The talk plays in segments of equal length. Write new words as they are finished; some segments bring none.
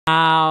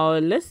Now,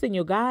 listen,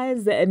 you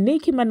guys,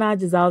 Nicki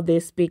Minaj is out there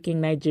speaking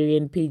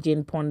Nigerian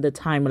pidgin on the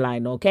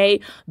timeline, okay?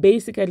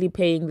 Basically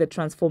paying the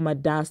Transformer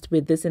dust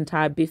with this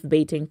entire beef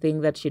baiting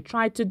thing that she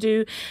tried to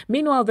do.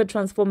 Meanwhile, the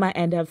Transformer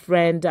and her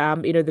friend,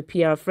 the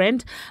PR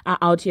friend, are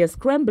out here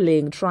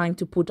scrambling, trying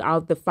to put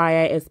out the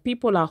fire as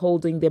people are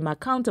holding them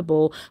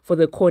accountable for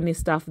the corny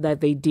stuff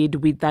that they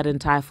did with that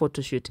entire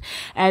photo shoot.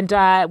 And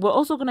we're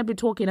also going to be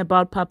talking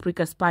about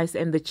Paprika Spice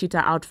and the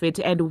cheetah outfit,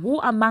 and who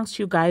amongst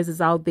you guys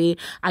is out there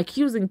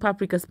accusing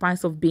Paprika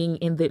Spice of being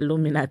in the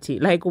Illuminati.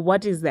 Like,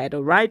 what is that?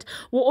 All right.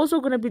 We're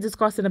also going to be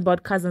discussing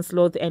about Cousin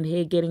Sloth and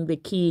her getting the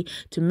key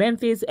to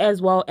Memphis,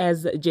 as well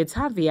as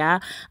Jetavia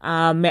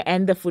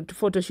and the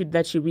photo shoot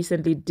that she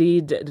recently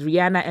did,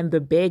 Rihanna and the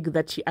bag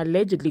that she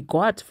allegedly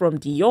got from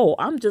Dior.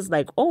 I'm just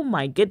like, oh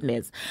my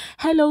goodness.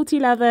 Hello, tea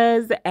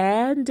lovers,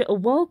 and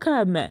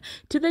welcome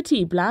to the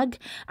tea blog.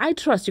 I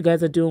trust you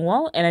guys are doing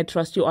well, and I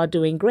trust you are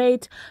doing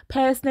great.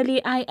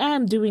 Personally, I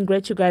am doing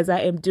great, you guys.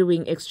 I am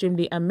doing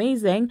extremely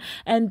amazing.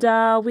 And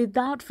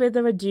without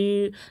further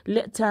ado,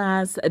 let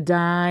us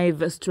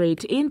dive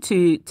straight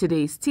into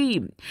today's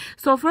tea.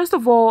 So first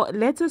of all,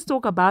 let us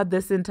talk about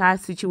this entire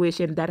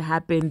situation that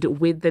happened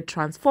with the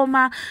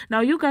Transformer.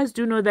 Now, you guys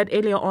do know that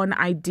earlier on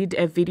I did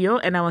a video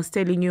and I was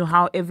telling you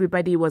how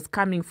everybody was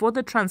coming for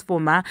the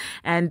Transformer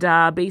and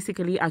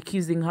basically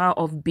accusing her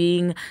of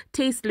being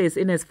tasteless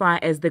in as far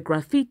as the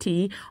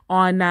graffiti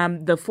on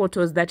the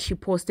photos that she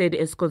posted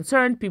is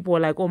concerned. People were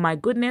like, oh my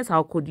goodness,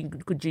 how could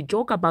you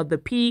joke about the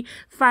P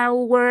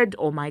file word,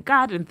 oh my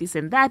god, and this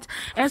and that.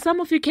 And some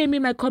of you came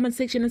in my comment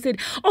section and said,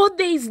 oh,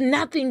 there's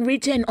nothing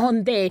written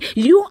on there,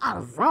 you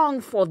are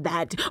wrong for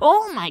that,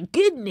 oh my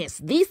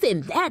goodness, this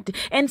and that.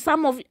 And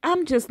some of,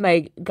 I'm just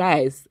like,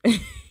 guys,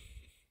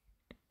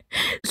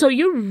 so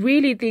you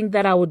really think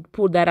that I would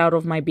pull that out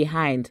of my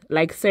behind?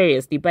 Like,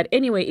 seriously? But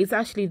anyway, it's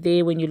actually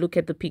there when you look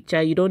at the picture.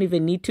 You don't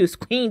even need to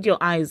squint your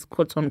eyes,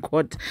 quote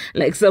unquote,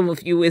 like some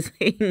of you were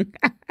saying.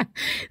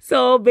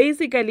 So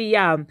basically,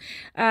 yeah,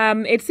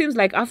 it seems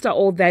like after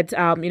all that,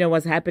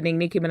 was happening,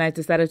 Nicki Minaj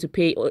decided to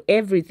pay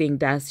everything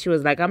dust. She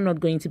was like, I'm not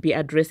going to be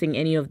addressing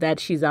any of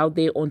that. She's out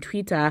there on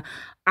Twitter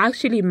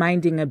actually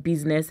minding a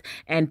business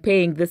and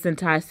paying this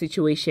entire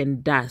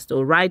situation dust.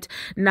 All right,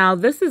 now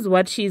this is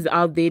what she's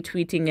out there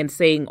tweeting and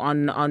saying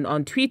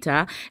on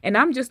Twitter, and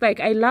I'm just like,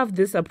 I love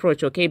this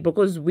approach, okay,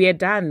 because we're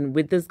done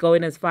with this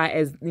going as far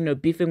as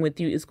beefing with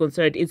you is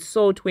concerned. It's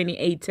so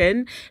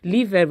 2018.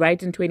 Leave her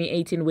right in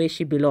 2018 where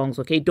she belongs,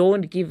 okay?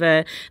 Don't give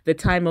her the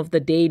time of the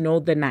day nor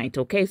the night,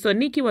 okay? So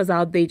Nicki was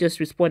out there just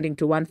responding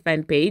to one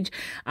fan page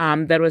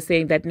that was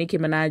saying that Nicki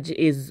Minaj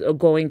is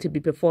going to be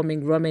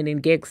performing Roman in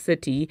Gag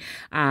City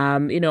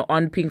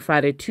on Pink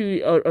Friday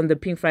 2, or on the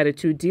Pink Friday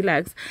 2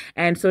 Deluxe.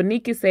 And so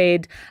Nicki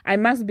said, I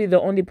must be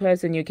the only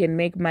person you can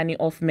make money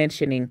off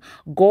mentioning.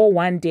 Go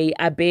one day,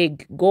 I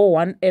beg. Go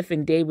one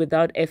effing day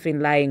without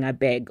effing lying, I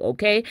beg.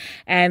 Okay?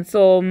 And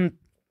so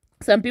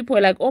some people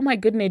are like, oh my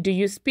goodness, do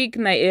you speak,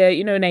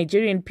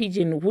 Nigerian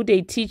pidgin? Who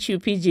they teach you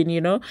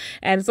pidgin,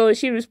 And so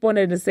she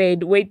responded and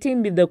said,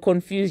 waiting with the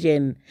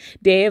confusion.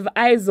 They have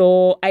eyes,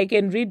 or I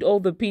can read all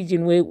the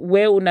pidgin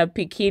where una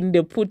pikin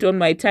they put on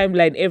my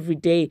timeline every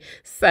day.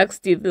 Sucks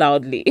teeth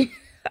loudly.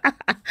 And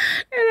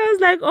I was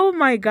like, oh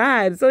my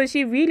God. So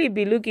she really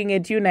be looking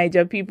at you,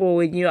 Niger people,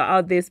 when you're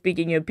out there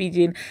speaking your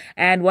pidgin.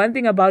 And one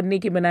thing about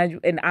Nicki Minaj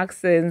and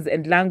accents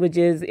and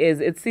languages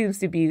is it seems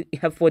to be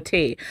her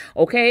forte.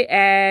 Okay.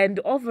 And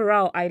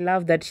overall, I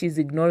love that she's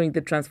ignoring the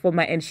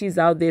Transformer and she's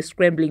out there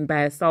scrambling by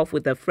herself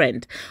with a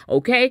friend.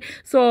 Okay.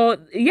 So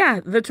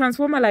yeah, the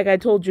Transformer, like I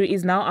told you,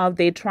 is now out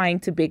there trying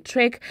to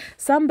backtrack.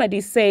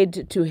 Somebody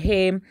said to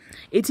him,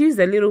 it is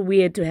a little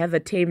weird to have a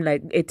term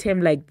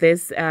like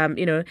this,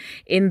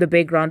 in the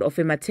background of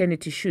a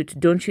maternity shoot,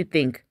 don't you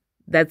think?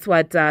 That's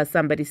what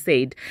somebody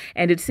said.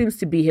 And it seems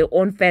to be her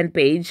own fan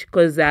page,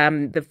 because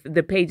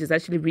the page is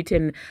actually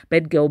written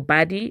Bad Girl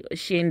Body,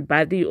 Shane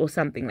Body, or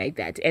something like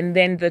that. And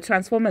then the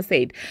Transformer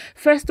said,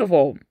 first of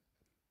all,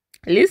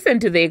 listen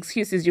to the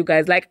excuses, you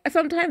guys. Like,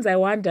 sometimes I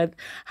wonder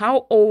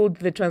how old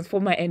the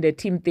Transformer and the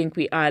team think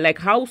we are. Like,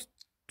 how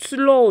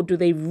slow do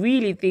they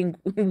really think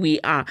we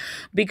are?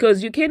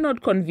 Because you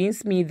cannot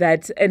convince me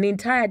that an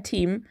entire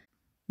team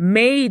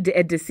made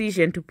a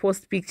decision to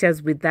post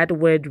pictures with that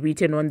word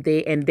written on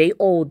there, and they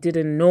all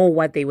didn't know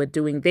what they were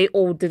doing. They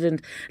all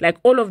didn't, like,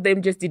 all of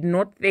them just did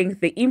not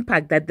think the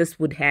impact that this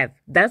would have.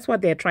 That's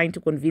what they're trying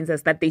to convince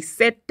us, that they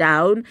sat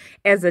down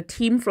as a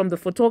team, from the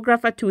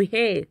photographer to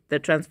her, the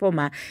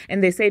Transformer,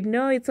 and they said,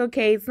 no, it's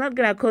okay, it's not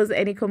gonna cause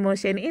any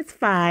commotion, it's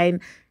fine.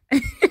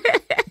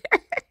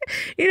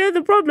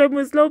 The problem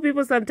with slow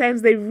people,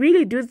 sometimes they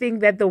really do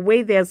think that the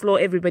way they're slow,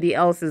 everybody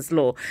else is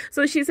slow.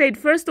 So she said,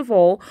 first of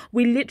all,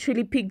 we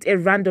literally picked a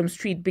random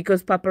street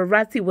because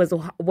paparazzi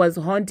was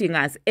haunting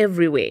us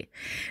everywhere.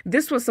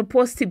 This was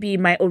supposed to be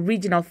my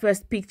original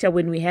first picture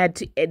when we had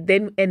to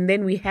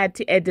then we had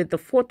to edit the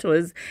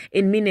photos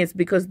in minutes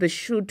because the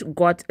shoot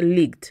got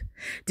leaked.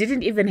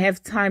 Didn't even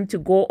have time to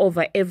go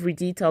over every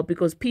detail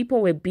because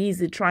people were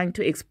busy trying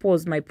to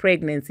expose my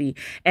pregnancy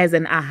as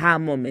an aha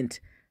moment.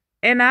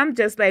 And I'm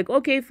just like,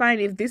 okay, fine.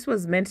 If this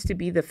was meant to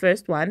be the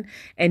first one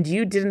and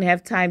you didn't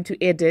have time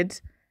to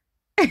edit,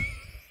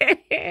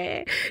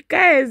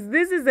 guys,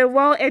 this is a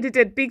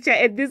well-edited picture,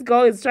 and this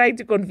girl is trying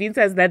to convince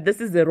us that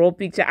this is a raw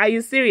picture. Are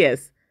you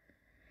serious?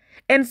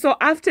 And so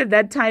after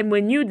that time,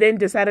 when you then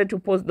decided to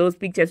post those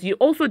pictures, you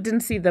also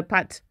didn't see the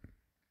part.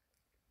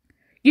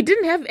 You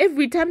didn't have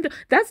every time to,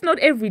 that's not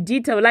every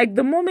detail. Like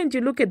the moment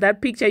you look at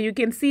that picture, you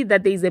can see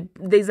that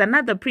there's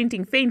another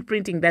printing, faint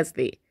printing that's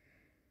there.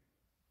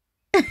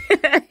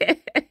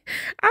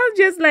 I'm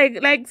just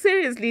like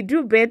seriously,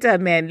 do better,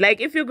 man.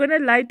 Like if you're gonna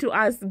lie to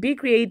us, be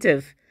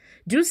creative.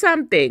 Do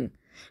something.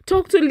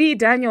 Talk to Lee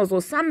Daniels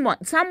or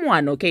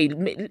someone, okay?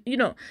 You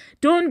know,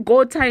 don't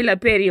go Tyler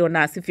Perry on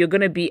us if you're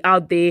going to be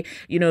out there,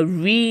 you know,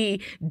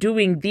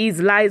 redoing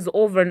these lies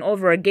over and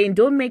over again.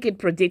 Don't make it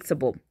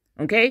predictable,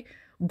 okay?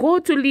 Go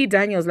to Lee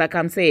Daniels, like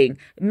I'm saying.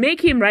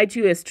 Make him write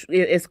you a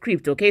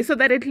script, okay? So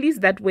that at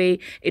least that way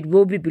it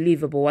will be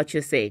believable what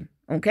you're saying.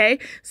 Okay,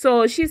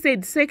 so she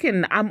said,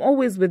 second, I'm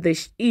always with the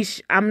ish.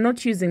 I'm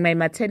not using my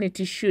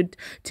maternity shoot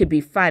to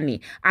be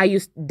funny. I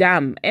used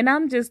dumb. And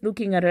I'm just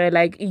looking at her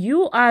like,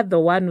 you are the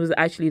one who's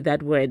actually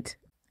that word.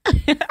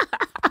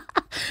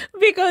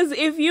 Because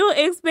if you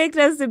expect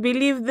us to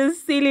believe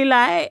this silly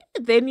lie,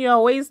 then you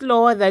are way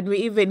slower than we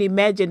even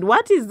imagined.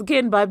 What is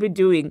Ken Barbie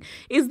doing?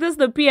 Is this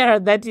the PR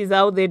that is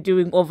out there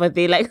doing over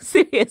there? Like,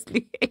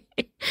 seriously.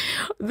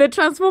 The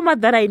transformer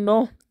that I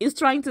know is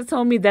trying to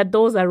tell me that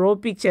those are raw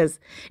pictures.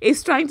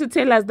 It's trying to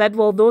tell us that,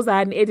 well, those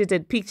are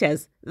unedited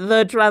pictures.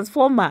 The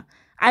transformer.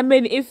 I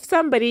mean, if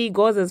somebody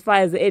goes as far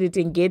as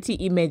editing Getty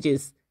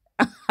images,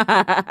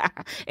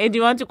 and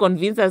you want to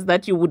convince us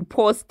that you would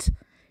post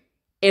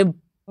a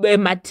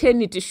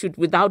maternity shoot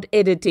without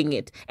editing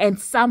it, and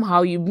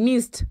somehow you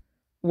missed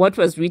what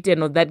was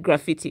written on that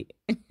graffiti.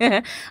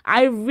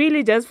 I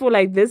really just feel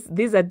like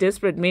these are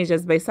desperate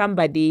measures by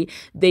somebody.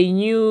 They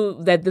knew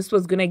that this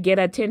was going to get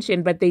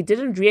attention, but they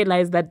didn't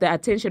realize that the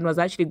attention was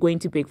actually going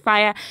to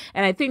backfire.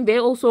 And I think they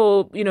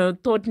also, you know,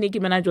 thought Nicki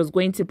Minaj was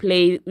going to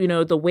play, you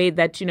know, the way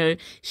that, you know,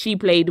 she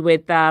played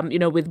with, you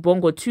know, with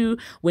Bongo 2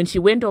 when she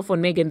went off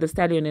on Megan Thee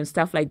Stallion and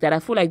stuff like that. I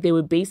feel like they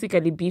were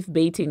basically beef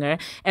baiting her.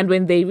 And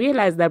when they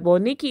realized that, well,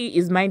 Nicki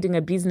is minding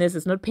her business,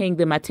 is not paying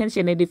them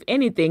attention. And if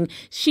anything,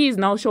 she's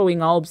now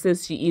showing how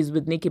obsessed she is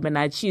with Nicki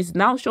Minaj. She's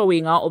now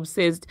showing how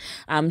obsessed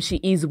she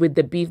is with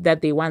the beef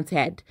that they once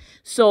had.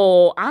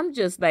 So I'm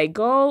just like,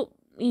 oh,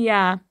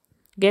 yeah,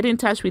 get in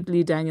touch with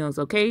Lee Daniels,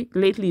 okay?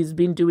 Lately, he's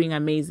been doing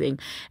amazing.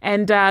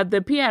 And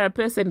the PR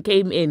person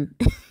came in.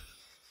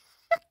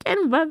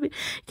 Ken Barbie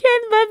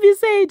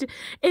said,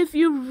 if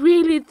you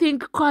really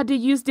think Cardi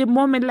used a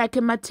moment like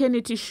a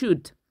maternity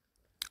shoot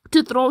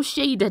to throw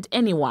shade at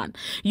anyone,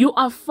 you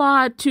are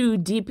far too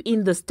deep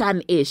in the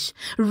stan-ish.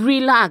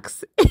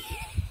 Relax.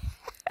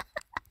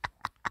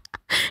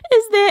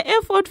 Is there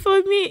effort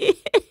for me?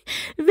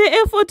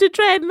 The effort to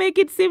try and make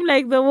it seem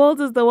like the world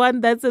is the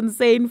one that's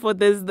insane for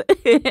this.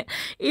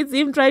 It's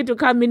him trying to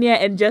come in here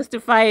and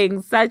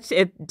justifying such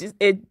a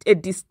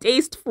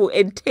distasteful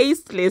and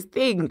tasteless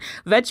thing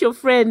that your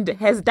friend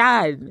has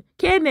done.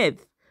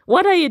 Kenneth,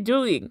 what are you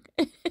doing?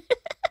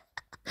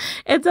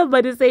 And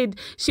somebody said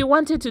she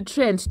wanted to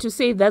trend to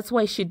say that's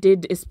why she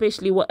did,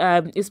 especially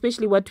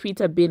what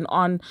Twitter been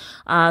on.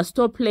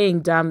 Stop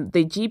playing dumb.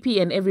 The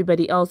GP and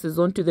everybody else is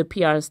onto the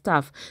PR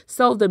stuff.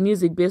 Sell the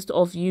music based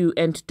off you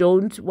and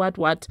don't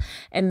what.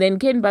 And then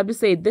Ken Barbie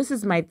said, this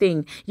is my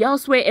thing. Y'all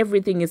swear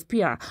everything is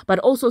PR, but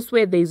also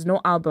swear there is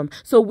no album.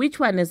 So which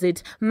one is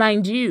it?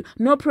 Mind you,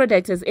 no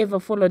product has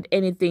ever followed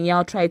anything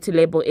y'all tried to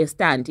label a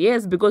stand.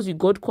 Yes, because you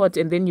got caught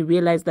and then you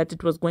realized that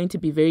it was going to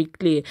be very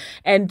clear.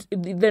 And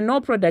the no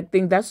product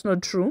thing, that's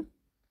not true.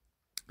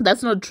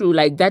 That's not true.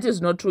 Like, that is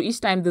not true. Each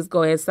time this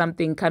girl has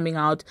something coming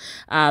out,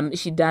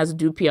 she does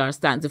do PR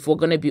stunts, if we're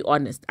going to be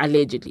honest,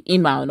 allegedly,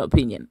 in my own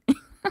opinion.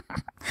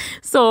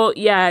 So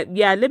yeah,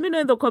 let me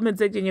know in the comment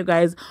section, you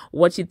guys,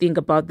 what you think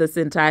about this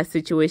entire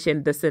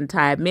situation, this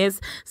entire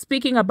mess.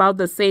 Speaking about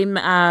the same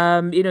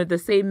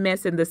the same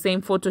mess and the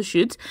same photo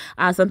shoot,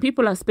 some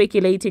people are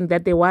speculating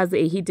that there was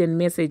a hidden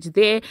message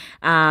there,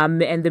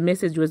 and the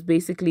message was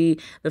basically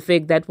the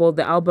fact that, well,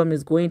 the album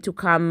is going to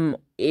come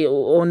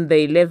on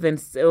the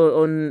 11th,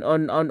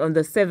 on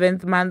the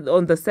 7th month,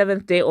 on the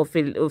 7th day of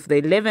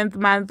the 11th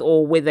month,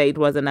 or whether it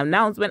was an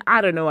announcement.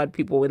 I don't know what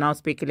people were now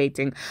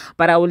speculating,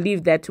 but I will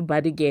leave that to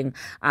Buddy Gang,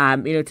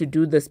 to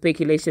do the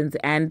speculations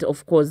and,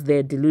 of course,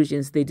 their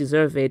delusions. They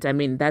deserve it. I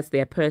mean, that's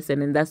their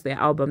person and that's their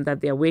album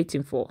that they're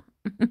waiting for.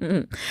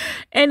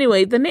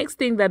 Anyway, the next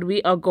thing that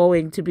we are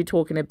going to be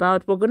talking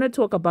about, we're going to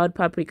talk about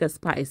Paprika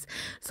Spice.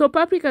 So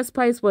Paprika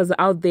Spice was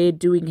out there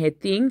doing her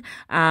thing,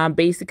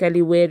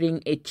 basically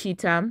wearing a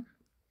cheetah.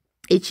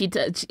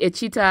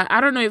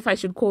 I don't know if I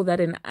should call that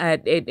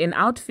an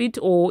outfit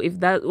or if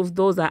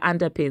those are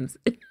underpins.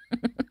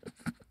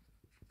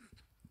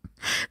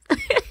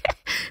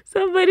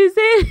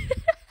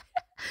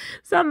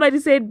 Somebody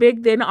said back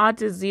then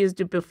artists used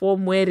to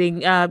perform wearing,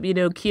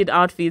 cute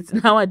outfits.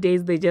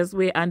 Nowadays they just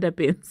wear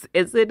underpants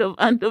instead of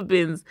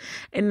underpants,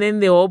 and then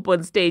they hop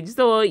on stage.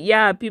 So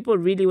yeah, people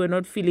really were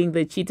not feeling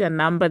the cheetah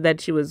number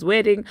that she was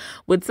wearing.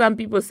 With some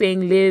people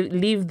saying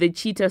leave the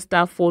cheetah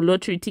stuff for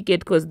lottery ticket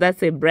because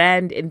that's a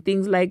brand and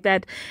things like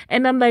that.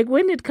 And I'm like,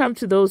 when it comes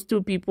to those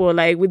two people,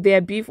 like with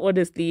their beef,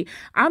 honestly,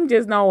 I'm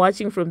just now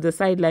watching from the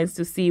sidelines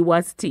to see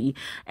what's tea.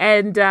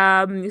 And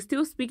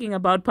still speaking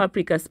about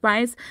Paprika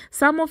Spice,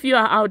 some of you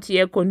are out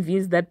here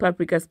convinced that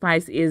Paprika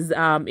Spice is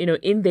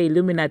in the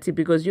Illuminati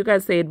because you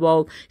guys said,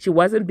 well, she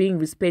wasn't being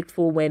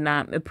respectful when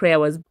a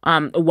prayer was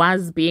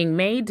being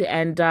made.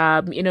 And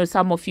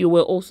some of you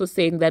were also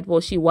saying that, well,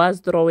 she was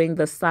throwing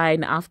the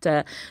sign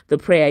after the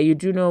prayer. You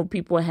do know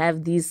people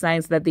have these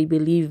signs that they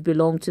believe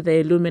belong to the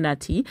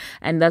Illuminati,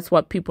 and that's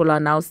what people are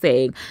now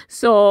saying.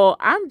 So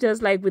I'm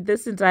just like, with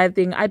this entire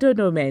thing, I don't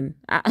know, man.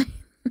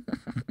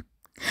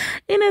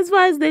 In as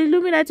far as the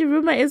Illuminati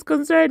rumor is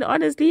concerned,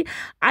 honestly,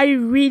 I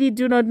really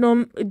do not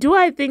know. Do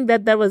I think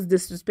that was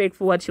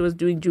disrespectful what she was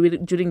doing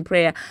during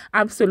prayer?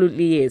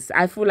 Absolutely yes.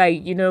 I feel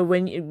like,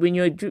 when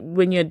you're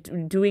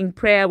doing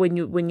prayer, when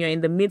you're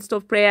in the midst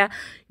of prayer,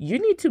 you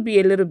need to be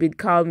a little bit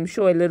calm,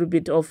 show a little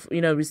bit of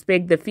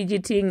respect. The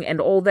fidgeting and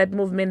all that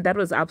movement, that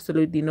was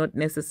absolutely not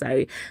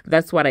necessary.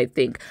 That's what I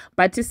think.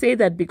 But to say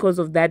that because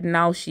of that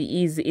now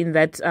she is in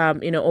that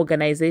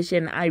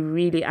organization,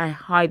 I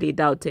highly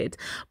doubt it.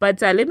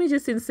 But let me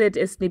just insert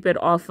a snippet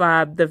of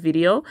the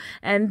video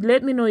and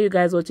let me know, you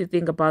guys, what you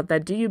think about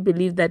that. Do you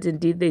believe that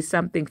indeed there's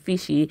something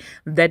fishy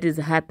that is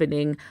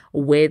happening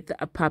with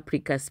a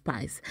Paprika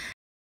Spice?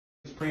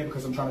 Praying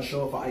because I'm trying to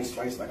show up for Ice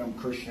Spice like I'm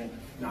Christian.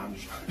 Nah, I'm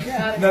just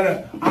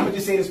no. I'm gonna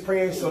just say this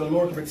prayer so the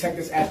Lord can protect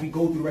us as we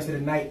go through the rest of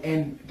the night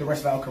and the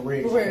rest of our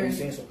careers. You know what I'm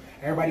saying? So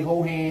everybody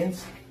hold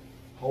hands.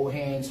 Hold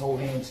hands, hold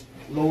hands.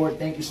 Lord,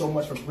 thank you so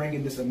much for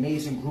bringing this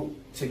amazing group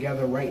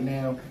together right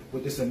now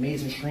with this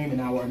amazing stream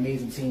and our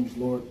amazing teams,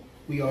 Lord.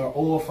 We are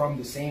all from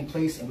the same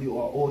place, and we are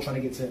all trying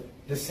to get to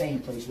the same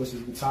place, which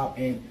is the top.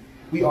 And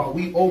we all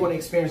want to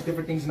experience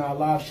different things in our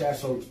lives, chat.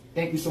 So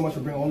thank you so much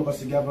for bringing all of us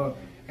together.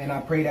 And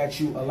I pray that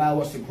you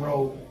allow us to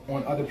grow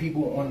on other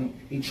people, on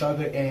each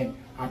other. And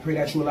I pray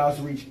that you allow us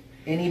to reach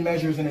any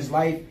measures in this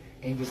life.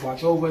 And you just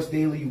watch over us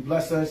daily. You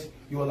bless us.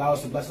 You allow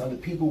us to bless other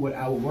people with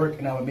our work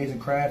and our amazing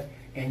craft.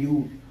 And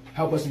you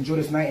help us enjoy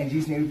this night. In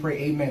Jesus' name we pray,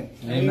 amen.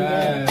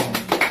 Amen.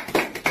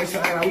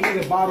 Listen, Anna, we need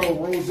a bottle of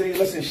rosé.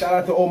 Listen, shout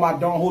out to all my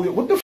Don Julio.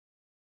 What the f?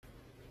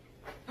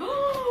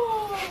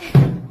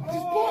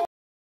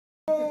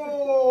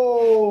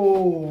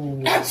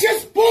 Oh! I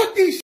just bought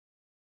these.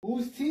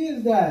 Whose tea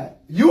is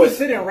that? You were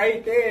sitting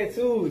right there,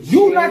 too.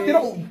 You knocked it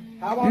over.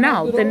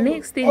 Now, the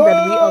next thing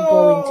that we are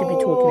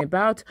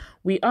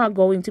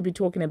going to be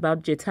talking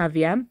about,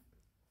 Jetavia.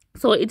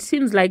 So it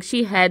seems like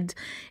she had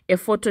a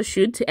photo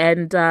shoot,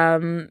 and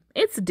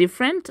it's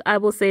different. I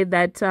will say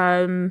that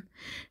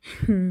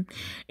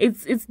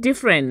it's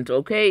different,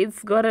 okay?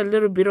 It's got a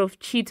little bit of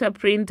cheetah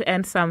print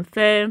and some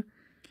fur.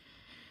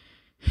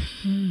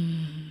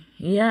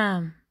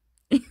 Yeah.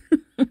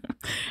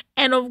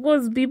 And of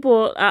course,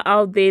 people are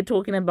out there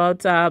talking about,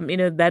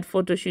 that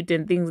photo shoot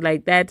and things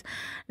like that.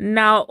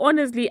 Now,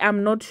 honestly,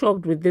 I'm not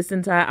shocked with this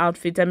entire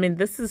outfit. I mean,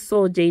 this is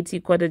so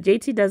JT Quarter.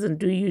 JT doesn't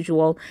do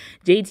usual.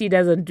 JT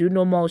doesn't do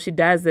normal. She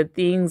does the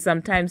things.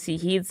 Sometimes she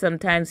hits,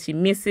 sometimes she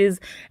misses.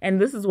 And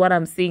this is what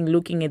I'm seeing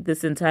looking at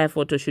this entire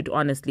photo shoot,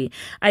 honestly.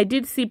 I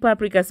did see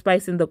Paprika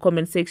Spice in the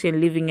comment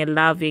section leaving a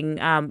loving,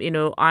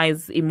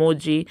 eyes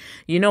emoji.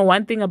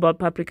 One thing about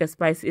Paprika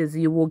Spice is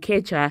you will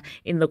catch her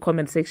in the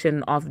comment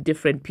section of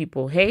different people.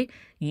 Hey,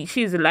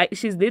 she's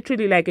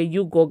literally like a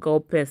you go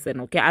girl person.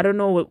 Okay, I don't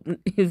know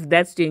if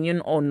that's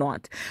genuine or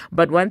not,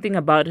 but one thing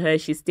about her,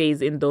 she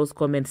stays in those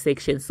comment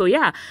sections. So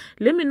yeah,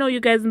 let me know, you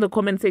guys, in the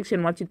comment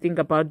section what you think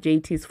about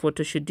JT's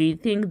photo shoot. Do you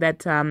think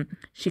that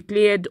she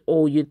cleared,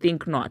 or you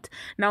think not?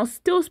 Now,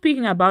 still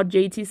speaking about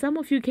JT, some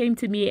of you came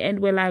to me and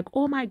were like,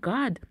 oh my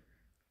god,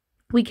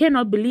 we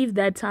cannot believe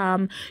that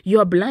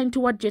you're blind to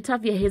what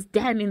Jetavia has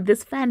done in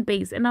this fan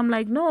base. And I'm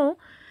like, no,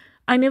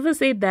 I never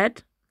said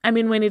that. I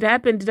mean, when it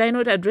happened, did I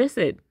not address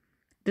it?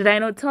 Did I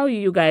not tell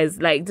you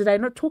guys? Like, did I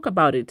not talk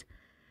about it?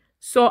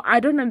 So I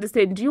don't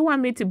understand. Do you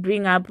want me to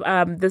bring up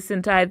this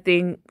entire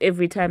thing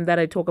every time that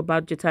I talk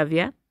about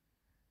Jetavia?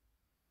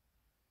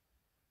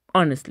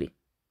 Honestly.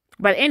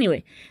 But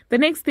anyway, the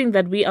next thing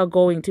that we are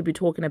going to be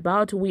talking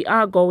about,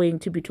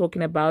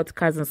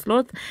 Cousin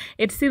Sloth.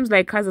 It seems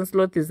like Cousin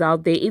Sloth is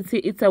out there.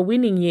 It's a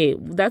winning year.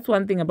 That's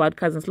one thing about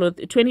Cousin Sloth.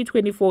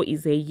 2024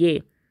 is a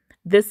year.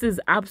 This is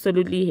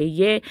absolutely her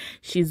year.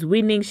 She's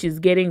winning. She's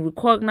getting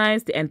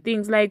recognized and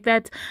things like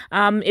that.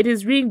 It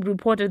is being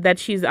reported that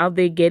she's out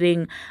there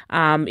getting,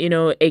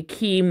 a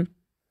key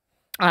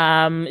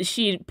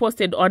She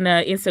posted on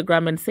her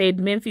Instagram and said,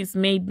 Memphis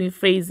made me,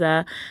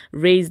 Fraser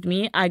raised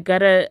me. I got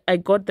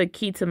the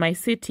key to my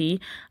city.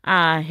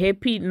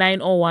 Happy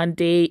 901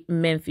 day,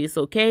 Memphis,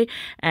 okay?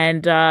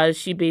 And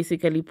she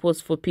basically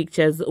posted for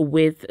pictures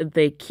with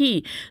the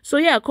key. So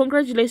yeah,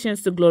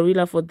 congratulations to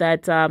Glorilla for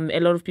that. A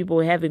lot of people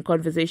were having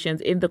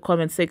conversations in the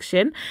comment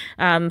section,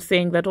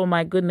 saying that, oh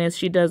my goodness,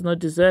 she does not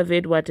deserve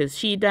it. What has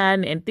she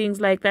done? And things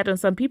like that. And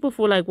some people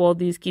feel like, well,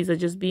 these keys are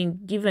just being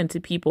given to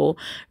people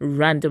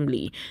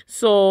randomly.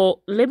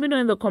 So let me know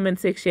in the comment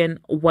section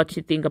what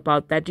you think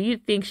about that. Do you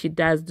think she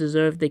does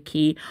deserve the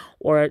key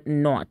or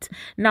not?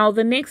 Now,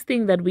 the next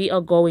thing that we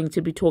are going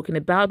to be talking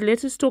about,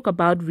 let us talk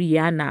about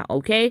Rihanna,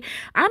 okay?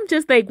 I'm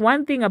just like,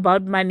 one thing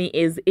about money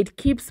is it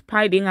keeps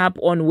piling up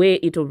on where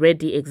it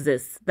already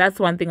exists. That's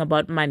one thing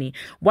about money.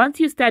 Once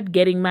you start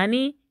getting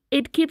money,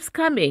 it keeps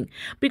coming.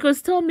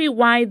 Because tell me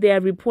why they are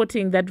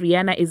reporting that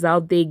Rihanna is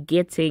out there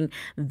getting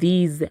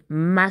these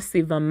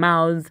massive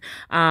amounts,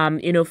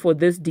 for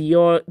this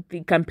Dior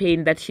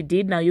campaign that she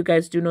did. Now, you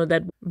guys do know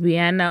that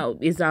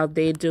Rihanna is out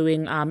there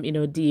doing,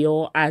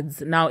 Dior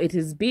ads. Now, it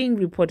is being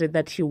reported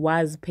that she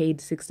was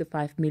paid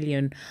 65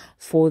 million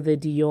for the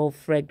Dior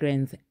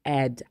fragrance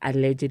ad,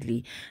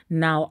 allegedly.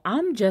 Now,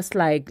 I'm just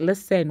like,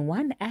 listen,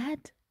 one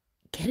ad,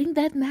 getting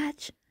that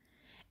much?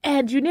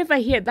 And you never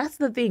hear, that's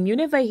the thing, you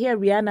never hear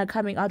Rihanna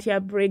coming out here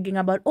bragging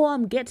about, oh,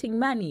 I'm getting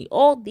money,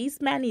 oh, this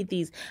money,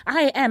 this,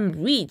 I am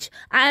rich,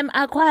 I'm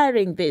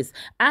acquiring this,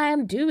 I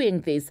am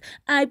doing this,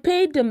 I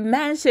paid the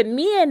mansion,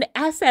 me and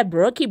ASAP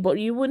Rocky, but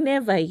you will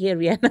never hear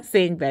Rihanna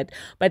saying that.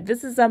 But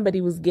this is somebody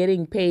who's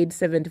getting paid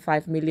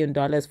 $75 million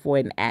for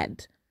an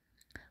ad.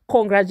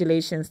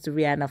 Congratulations to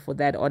Rihanna for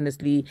that.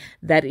 Honestly,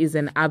 that is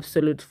an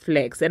absolute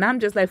flex. And I'm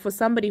just like, for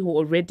somebody who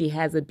already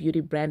has a beauty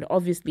brand,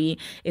 obviously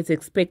it's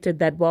expected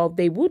that, well,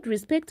 they would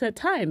respect her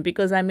time.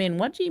 Because I mean,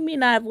 what do you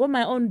mean? I've got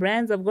my own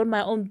brands, I've got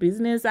my own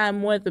business,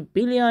 I'm worth $1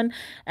 billion,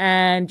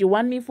 and you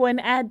want me for an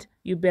ad?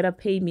 You better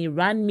pay me,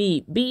 run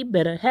me,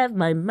 better have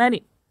my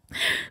money.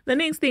 The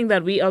next thing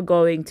that we are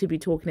going to be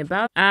talking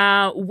about,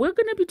 we're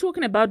going to be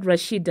talking about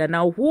Rashida.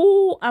 Now,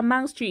 who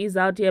amongst you is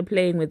out here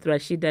playing with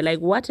Rashida? Like,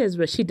 what has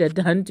Rashida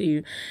done to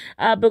you?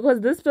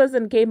 Because this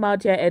person came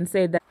out here and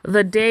said that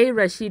the day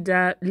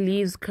Rashida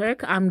leaves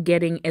Kirk, I'm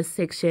getting a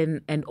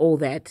section and all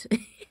that.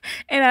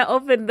 And I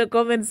opened the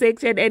comment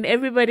section and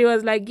everybody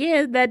was like,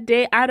 yes, that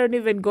day I don't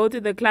even go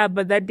to the club,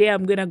 but that day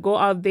I'm going to go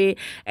out there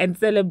and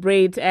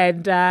celebrate.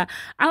 And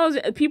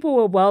people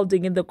were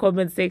welding in the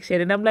comment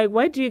section. And I'm like,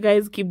 why do you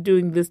guys keep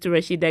doing this to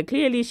Rashida?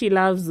 Clearly she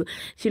loves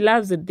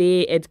a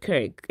day at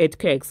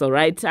Kirk's, all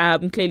right?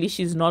 Clearly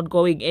she's not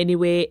going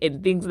anywhere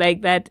and things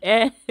like that.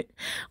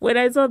 When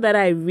I saw that,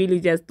 I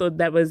really just thought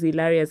that was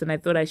hilarious, and I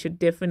thought I should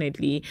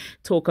definitely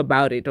talk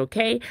about it,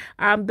 okay?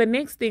 The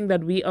next thing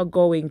that we are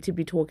going to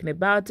be talking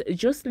about,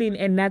 Jocelyn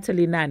and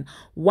Natalie Nunn.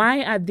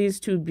 Why are these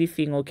two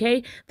beefing,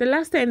 okay? The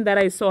last time that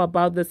I saw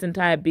about this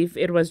entire beef,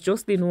 it was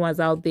Jocelyn who was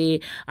out there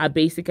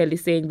basically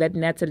saying that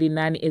Natalie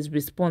Nunn is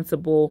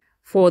responsible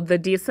for the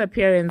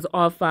disappearance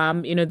of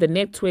the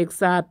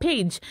network's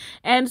page.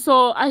 And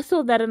so I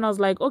saw that and I was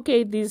like,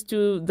 okay, these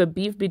two, the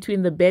beef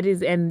between the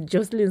Baddies and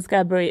Jocelyn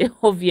Scarborough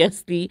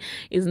obviously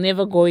is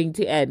never going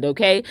to end,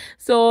 okay?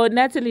 So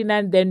Natalie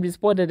Nunn then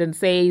responded and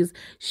says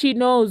she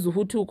knows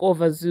who took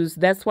over Zeus,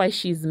 that's why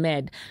she's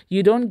mad.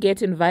 You don't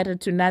get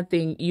invited to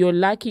nothing. You're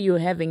lucky you're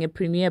having a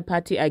premiere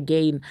party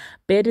again.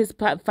 Baddies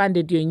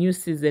funded your new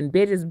season.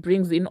 Baddies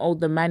brings in all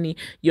the money.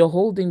 You're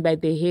holding by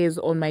the hairs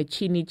on my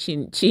chinny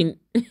chin.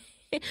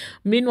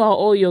 Meanwhile,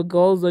 all your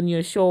girls on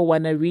your show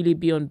want to really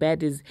be on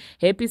Baddies.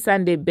 Happy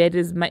Sunday,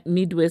 Baddies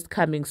Midwest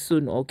coming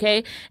soon,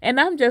 okay? And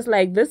I'm just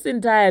like, this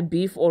entire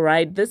beef, all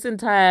right, this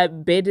entire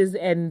Baddies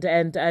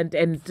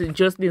and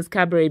Jocelyn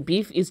Scarborough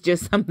beef is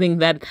just something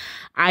that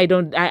I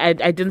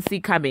didn't see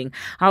coming.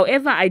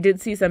 However, I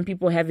did see some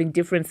people having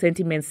different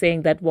sentiments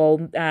saying that,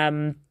 well,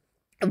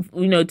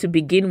 to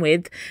begin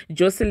with,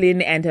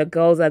 Jocelyn and her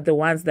girls are the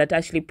ones that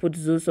actually put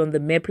Zeus on the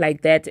map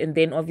like that. And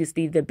then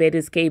obviously the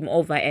Baddies came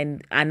over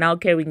and are now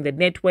carrying the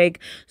network.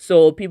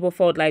 So people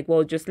felt like,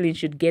 well, Jocelyn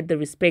should get the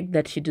respect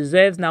that she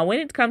deserves. Now, when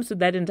it comes to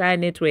that entire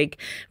network,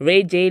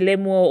 Ray J,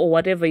 Lemo, or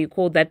whatever you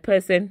call that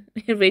person,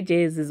 Ray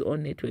J is his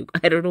own network.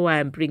 I don't know why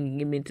I'm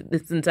bringing him into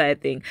this entire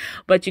thing,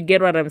 but you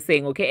get what I'm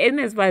saying, okay? And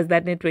as far as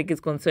that network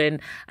is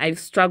concerned, I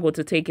struggle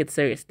to take it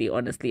seriously,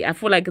 honestly. I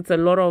feel like it's a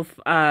lot of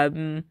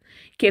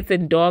cats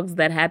and dogs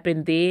that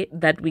happen there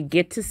that we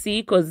get to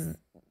see, because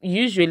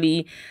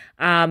usually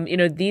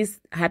this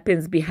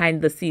happens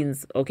behind the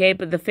scenes, okay?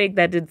 But the fact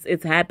that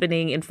it's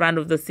happening in front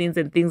of the scenes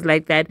and things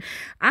like that,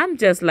 I'm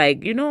just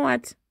like, you know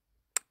what,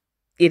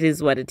 it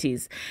is what it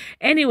is.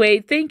 Anyway,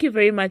 thank you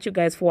very much, you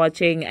guys, for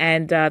watching,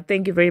 and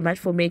thank you very much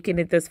for making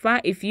it this far.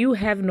 If you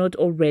have not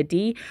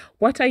already,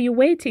 what are you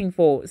waiting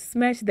for?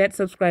 Smash that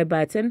subscribe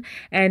button,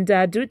 and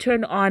do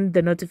turn on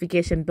the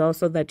notification bell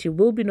so that you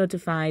will be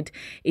notified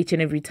each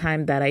and every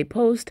time that I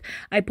post.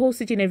 I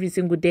post each and every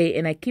single day,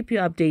 and I keep you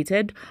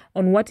updated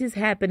on what is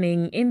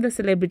happening in the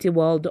celebrity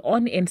world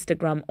on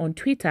Instagram, on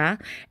Twitter,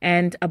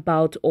 and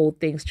about all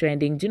things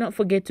trending. Do not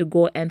forget to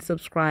go and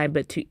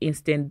subscribe to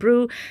Instant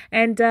Brew,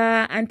 and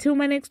until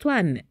my next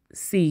one,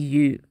 see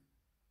you.